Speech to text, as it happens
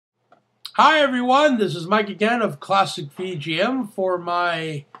Hi everyone, this is Mike again of Classic VGM for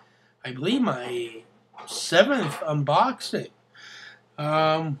I believe my 7th unboxing.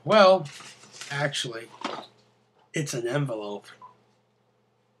 Well, actually, it's an envelope.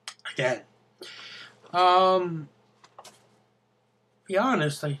 Again. Be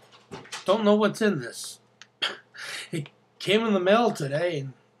honest, I don't know what's in this. It came in the mail today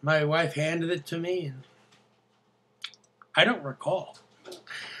and my wife handed it to me and I don't recall.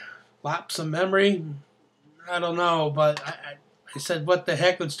 Lapse of memory, I don't know, but I said, what the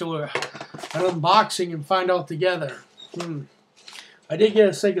heck, let's do an unboxing and find out together. I did get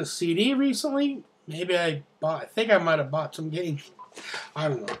a Sega CD recently. Maybe I think I might have bought some games. I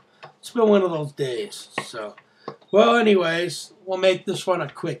don't know. It's been one of those days. So, well, anyways, we'll make this one a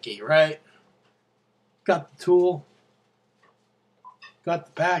quickie, right? Got the tool. Got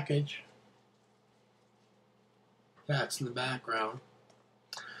the package. That's in the background.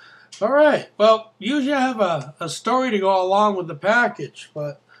 Alright, well, usually I have a story to go along with the package,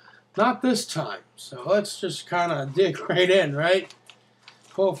 but not this time. So let's just kind of dig right in, right?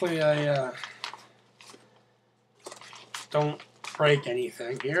 Hopefully I don't break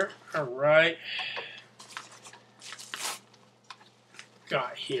anything here. Alright.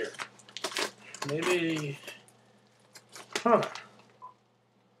 Got here. Maybe... Huh.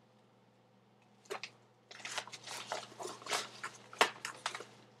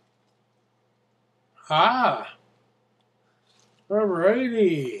 Ah,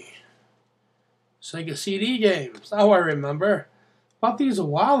 alrighty. Sega CD games. Oh, I remember. Bought these a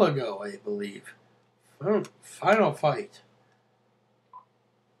while ago, I believe. Final Fight.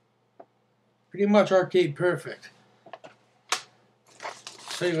 Pretty much arcade perfect.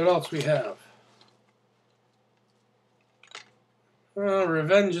 See what else we have.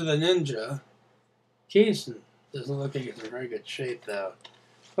 Revenge of the Ninja. Keaton doesn't look like it's in very good shape, though.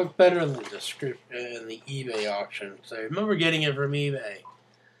 Looked better than the eBay auction, because I remember getting it from eBay.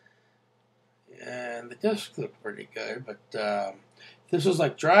 And the disc looked pretty good, but this was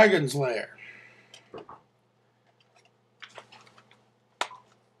like Dragon's Lair.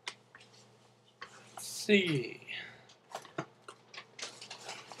 Let's see.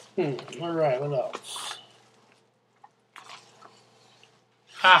 Alright, what else?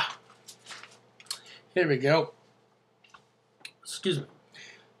 Ah! Here we go. Excuse me.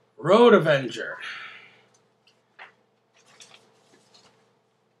 Road Avenger.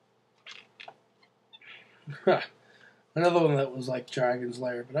 Another one that was like Dragon's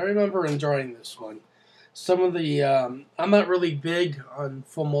Lair, but I remember enjoying this one. Some of the, I'm not really big on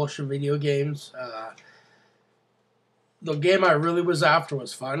full motion video games. The game I really was after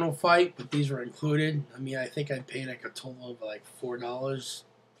was Final Fight, but these were included. I mean, I think I paid like a total of like $4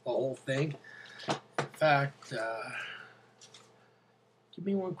 the whole thing. In fact, give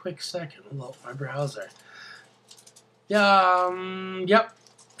me one quick second. I'll load my browser. Yep.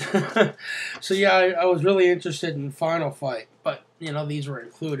 So yeah, I was really interested in Final Fight, but you know, these were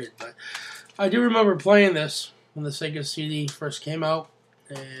included. But I do remember playing this when the Sega CD first came out,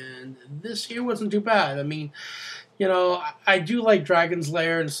 and this here wasn't too bad. I mean, you know, I do like Dragon's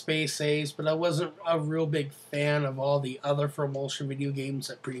Lair and Space Ace, but I wasn't a real big fan of all the other full motion video games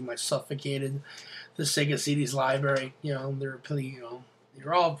that pretty much suffocated the Sega CD's library. You know, they're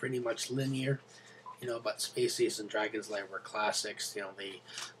all pretty much linear. You know, but Space Ace and Dragon's Lair were classics. You know, they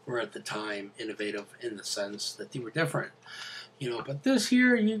were at the time innovative in the sense that they were different. You know, but this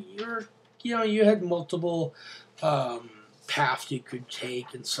here, you had multiple paths you could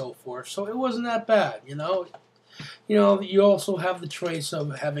take and so forth. So it wasn't that bad. You know, you also have the choice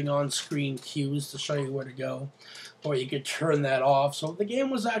of having on-screen cues to show you where to go, or you could turn that off. So the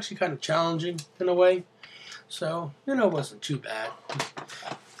game was actually kind of challenging in a way. So you know, it wasn't too bad.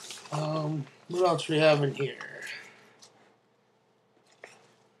 What else we have in here?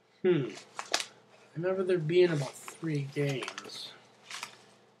 I remember there being about 3 games.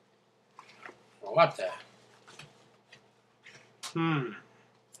 What the?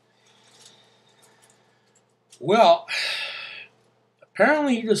 Well,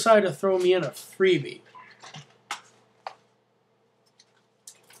 apparently he decided to throw me in a freebie.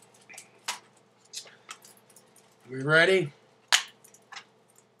 We ready?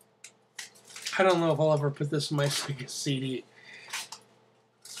 I don't know if I'll ever put this in my CD.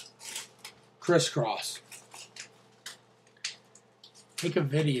 Crisscross. Make a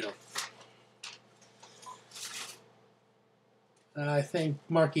video. I think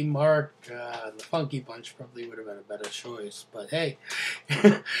Marky Mark, the Funky Bunch probably would have been a better choice. But hey,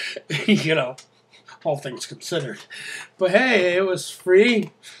 you know, all things considered. But hey, it was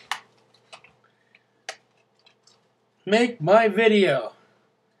free. Make my video.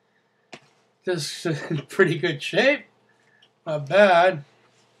 Just in pretty good shape. Not bad.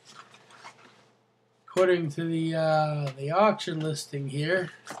 According to the auction listing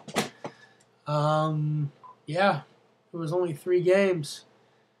here, yeah, it was only 3 games.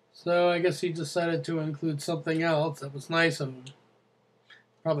 So I guess he decided to include something else. That was nice of him.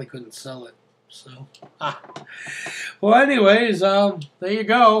 Probably couldn't sell it. So, well, anyways, there you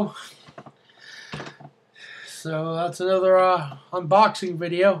go. So that's another unboxing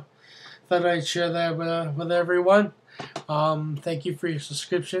video. Thought I'd share that with everyone. Thank you for your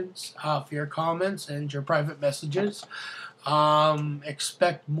subscriptions, for your comments, and your private messages.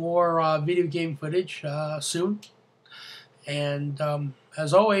 Expect more video game footage soon. And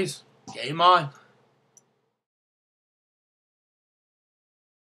as always, game on.